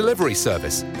offering a delivery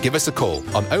service. Give us a call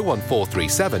on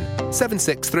 01437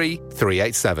 763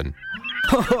 387.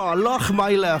 Oh,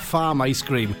 Lochmeyler Farm Ice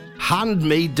Cream.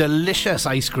 Handmade delicious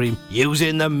ice cream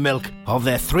using the milk of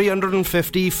their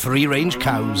 350 free-range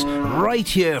cows right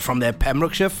here from their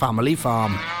Pembrokeshire family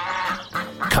farm.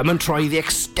 Come and try the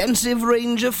extensive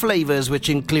range of flavours which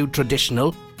include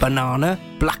traditional, banana,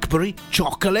 blackberry,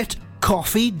 chocolate,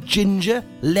 coffee, ginger,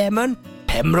 lemon,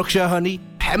 Pembrokeshire honey,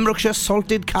 Pembrokeshire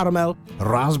salted caramel,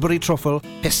 raspberry truffle,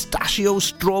 pistachio,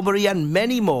 strawberry and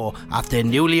many more at their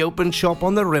newly opened shop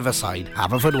on the Riverside,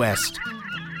 Haverfordwest.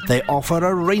 They offer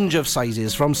a range of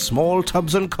sizes from small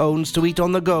tubs and cones to eat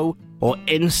on the go or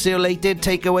insulated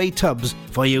takeaway tubs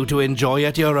for you to enjoy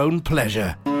at your own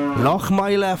pleasure.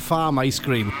 Lochmeyler Farm Ice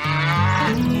Cream.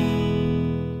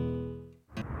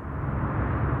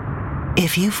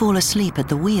 If you fall asleep at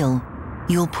the wheel,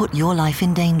 you'll put your life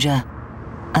in danger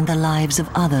and the lives of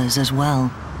others as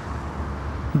well.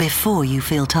 Before you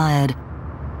feel tired,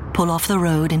 pull off the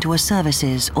road into a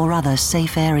services or other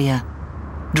safe area.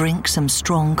 Drink some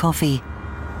strong coffee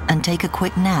and take a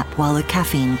quick nap while the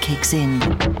caffeine kicks in.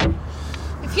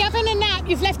 If you're having a nap,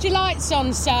 you've left your lights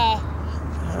on, sir.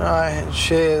 Right,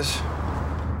 cheers.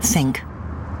 Think.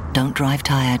 Don't drive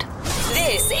tired.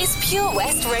 This is Pure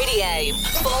West Radio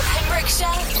for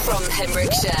Pembrokeshire from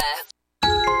Pembrokeshire.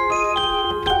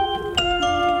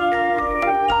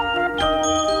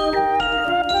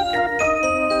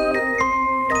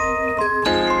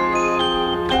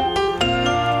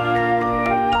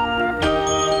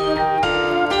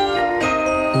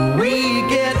 We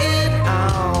get it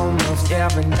almost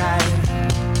every night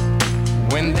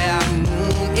when that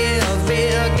moon is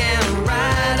big and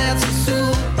bright. It's a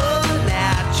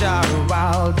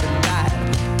supernatural delight.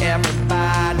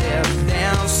 Everybody's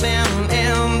dancing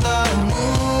in the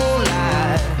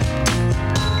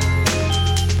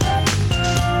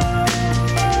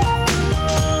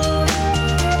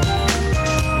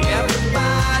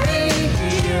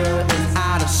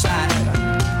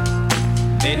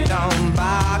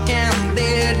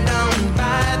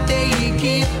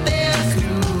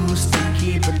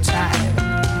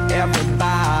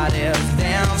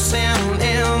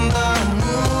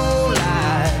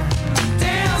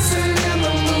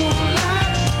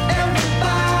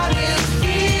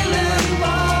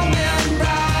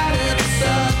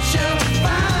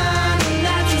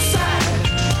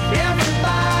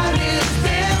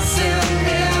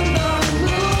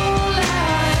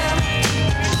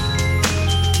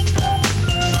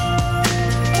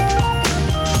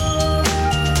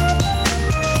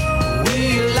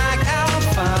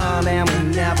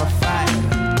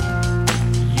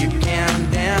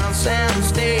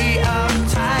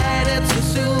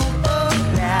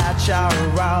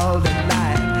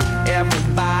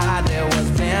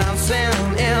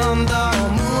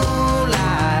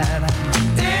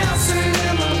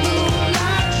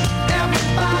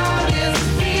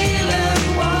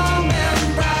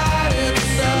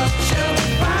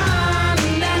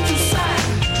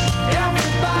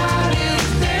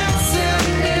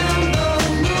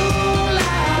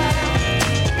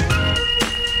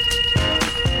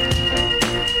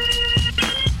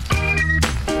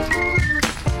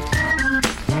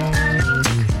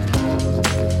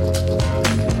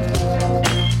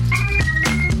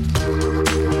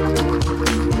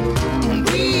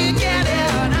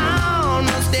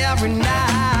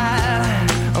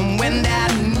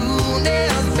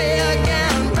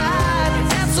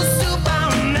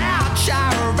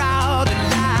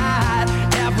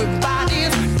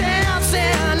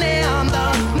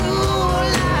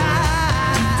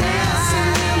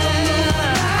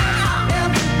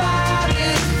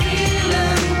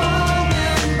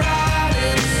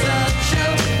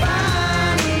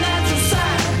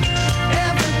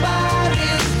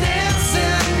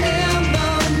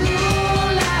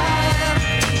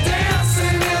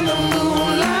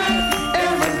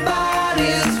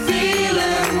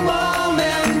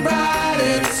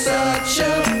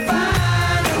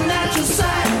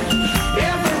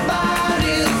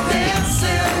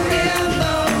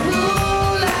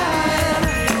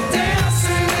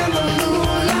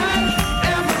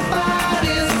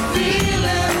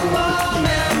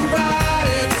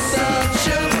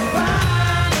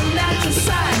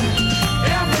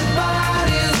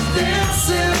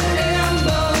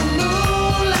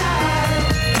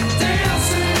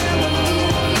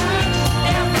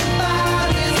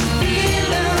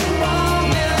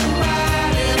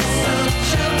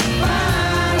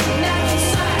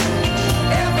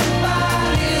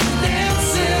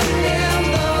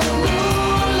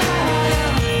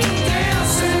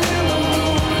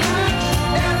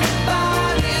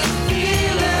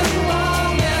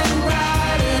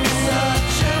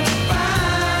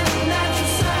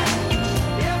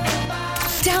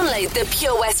Download the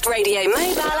Pure West Radio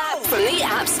mobile app from the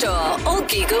App Store or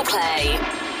Google Play.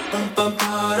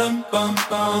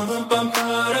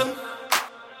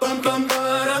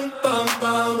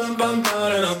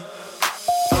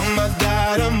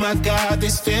 Oh my God,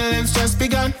 these feelings just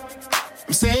begun.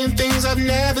 I'm saying things I've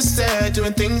never said,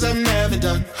 doing things I've never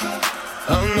done.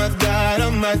 Oh my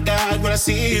God, when I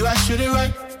see you I shoot it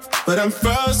right. But I'm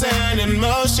frozen in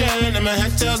motion and my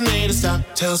head tells me to stop.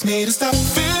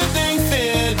 Feeling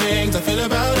feelings I feel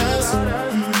about us.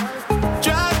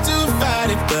 Try to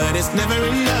fight it, but it's never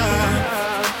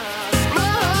enough. My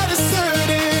heart is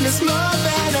hurting, it's more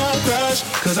than a crush.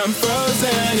 Cause I'm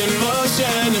frozen in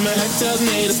motion and my head tells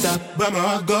me to stop. But my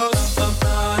heart goes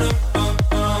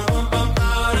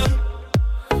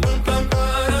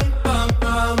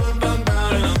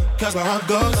cause my heart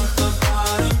goes.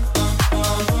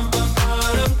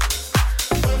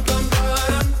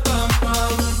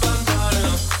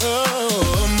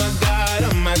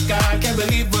 Oh my God, can't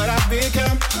believe what I've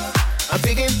become. I'm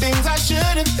thinking things I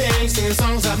shouldn't think, singing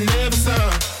songs I've never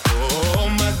sung. Oh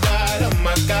my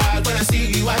God, when I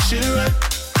see you I should run.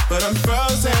 But I'm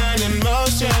frozen in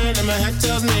motion and my head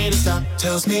tells me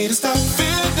to stop.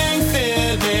 Feeling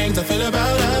feelings I feel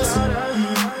about us.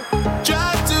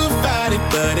 Try to fight it,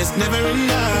 but it's never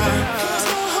enough.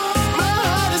 My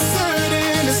heart is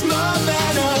hurting, it's more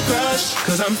than a crush.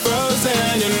 Cause I'm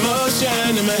frozen in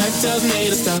motion and my head tells me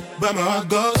to stop. But my heart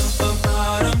goes.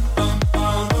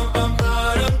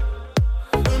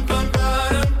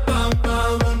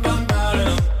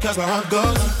 Cause my heart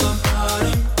goes.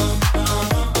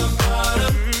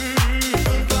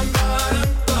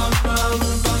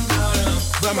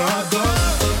 But my heart goes.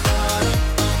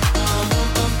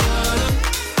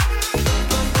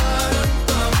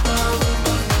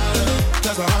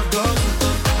 Cause my heart goes.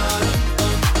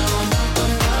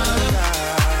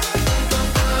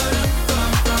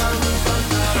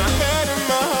 My head and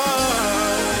my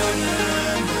heart.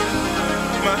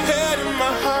 My head and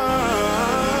my heart.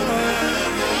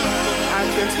 I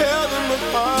can tell them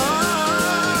apart.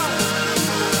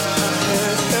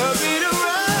 Tell me to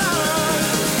run,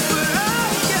 but I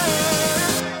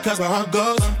can't. Cause my heart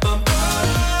goes.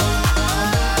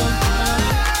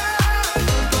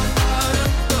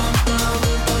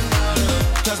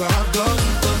 Cause my heart goes.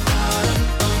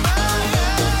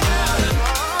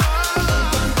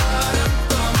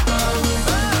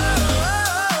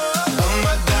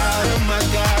 Oh my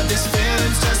God, these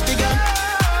feelings just begun.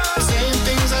 Saying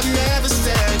things I've never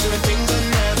said, doing things I've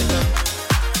never done.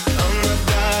 Oh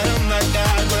my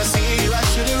God, when I see you I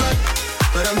should it right.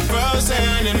 But I'm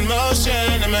frozen in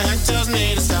motion and my head tells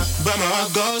me to stop. But my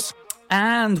heart goes.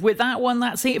 And with that one,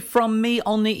 that's it from me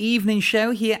on the evening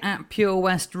show here at Pure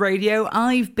West Radio.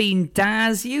 I've been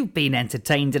Daz, you've been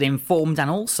entertained and informed and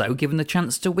also given the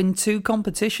chance to win 2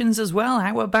 competitions as well.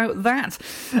 How about that?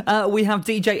 We have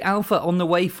DJ Alpha on the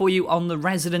way for you on the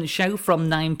Resident Show from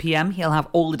 9 p.m. He'll have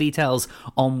all the details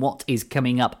on what is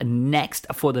coming up next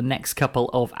for the next couple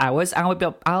of hours.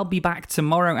 I'll be back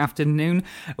tomorrow afternoon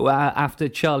after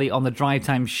Charlie on the Drive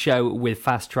Time show with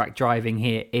Fast Track Driving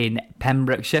here in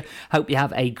Pembrokeshire. Hope you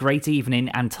have a great evening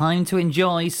and time to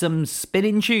enjoy some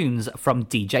spinning tunes from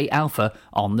DJ Alpha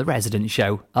on The Resident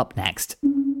Show up next.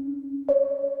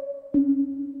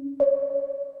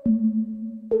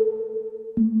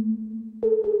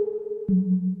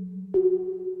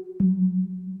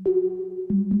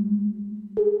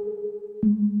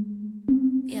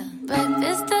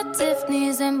 Breakfast at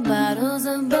Tiffany's and bottles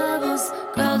of bubbles.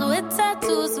 Girls with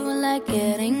tattoos who like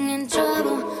getting in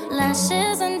trouble.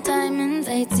 Lashes and diamonds,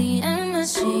 ATM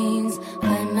machines.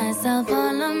 Buy myself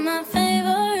all of my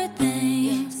favorite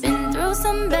things. Been through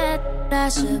some bad, I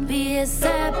should be a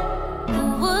sap.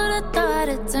 Who would've thought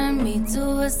it turned me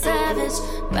to a savage?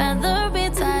 Rather be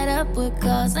tied up with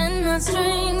calls and not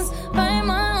strings. Write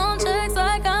my own checks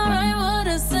like I write what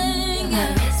I sing. My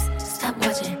wrist, stop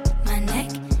watching. My neck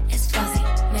is flossy.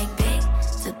 Make big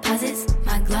deposits.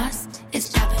 My gloss is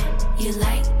popping. You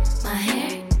like my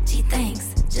hair? Gee,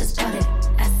 thanks. Just bought it.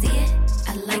 I see it.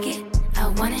 I like it. I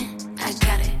want it. I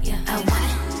got it. Yeah, I want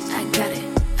it. I got it.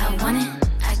 I want it.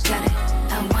 I got it.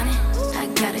 I want it. I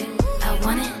got it. I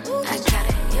want it. I got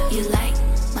it. Yeah. You like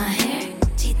my hair?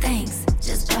 Gee, thanks.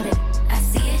 Just bought it. I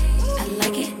see it. I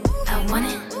like it. I want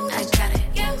it. I got it.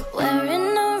 Yeah.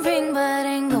 Wearing a ring, but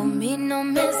ain't gon' be no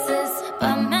misses.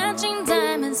 But matching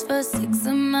diamonds for 6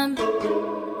 of my.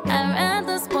 I'd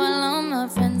rather spoil all my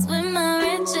friends with my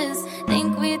riches.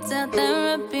 Think we tell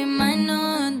therapy my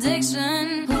new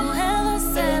addiction. Whoever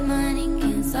said money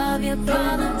can solve your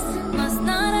problems must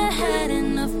not have had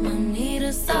enough money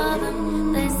to solve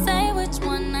them. They say which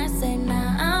one, I say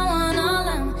nah, I want all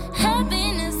of them.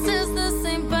 Happiness is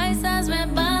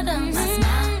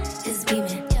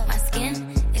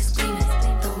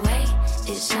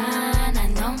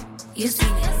You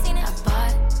seen it. I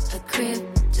bought a crib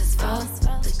just for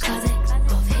the closet,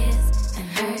 both his and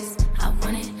hers. I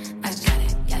want it, I got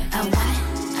it. I want it,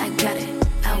 I got it.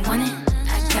 I want it,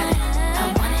 I got it. I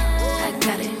want it, I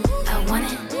got it. I want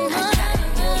it, I got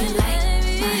it. You like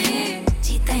my hair?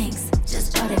 Gee, thanks.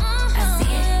 Just bought it. I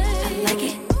see it, I like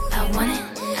it. I want it,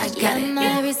 I got it.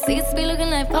 My receipts be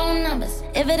looking like phone numbers.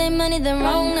 If it ain't money, then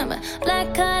wrong number.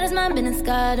 Black card is my business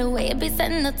card. The way it be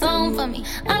setting the tone for me.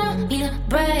 I don't need a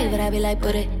brag, but I be like,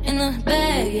 put it in the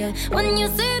bag, yeah. When you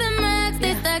see the max,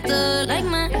 they stacked up like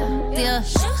my, yeah.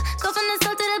 Go from the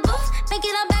south to the booth, make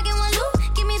it all back in one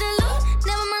loop. Give me the loot,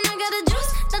 never mind, I got the juice.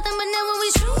 Nothing but never we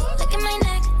shoot. Look at my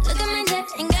neck, look at my neck.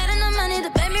 Ain't got enough money to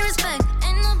pay me respect.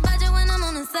 Ain't no budget when I'm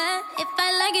on the set. If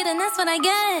I like it, then that's what I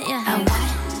get, yeah. I want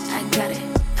it, I got it.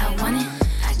 I want it,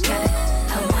 I got it.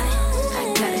 I want it, I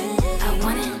got it. I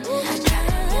want it, I got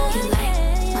it. You like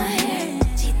my hair?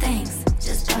 Gee, thanks.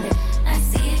 Just bought it. I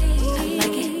see it, I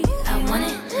like it. I want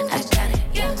it, I got it.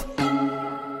 Yeah.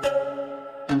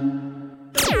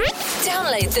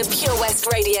 Download the Pure West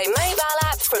Radio mobile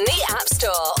app from the App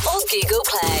Store or Google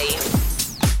Play.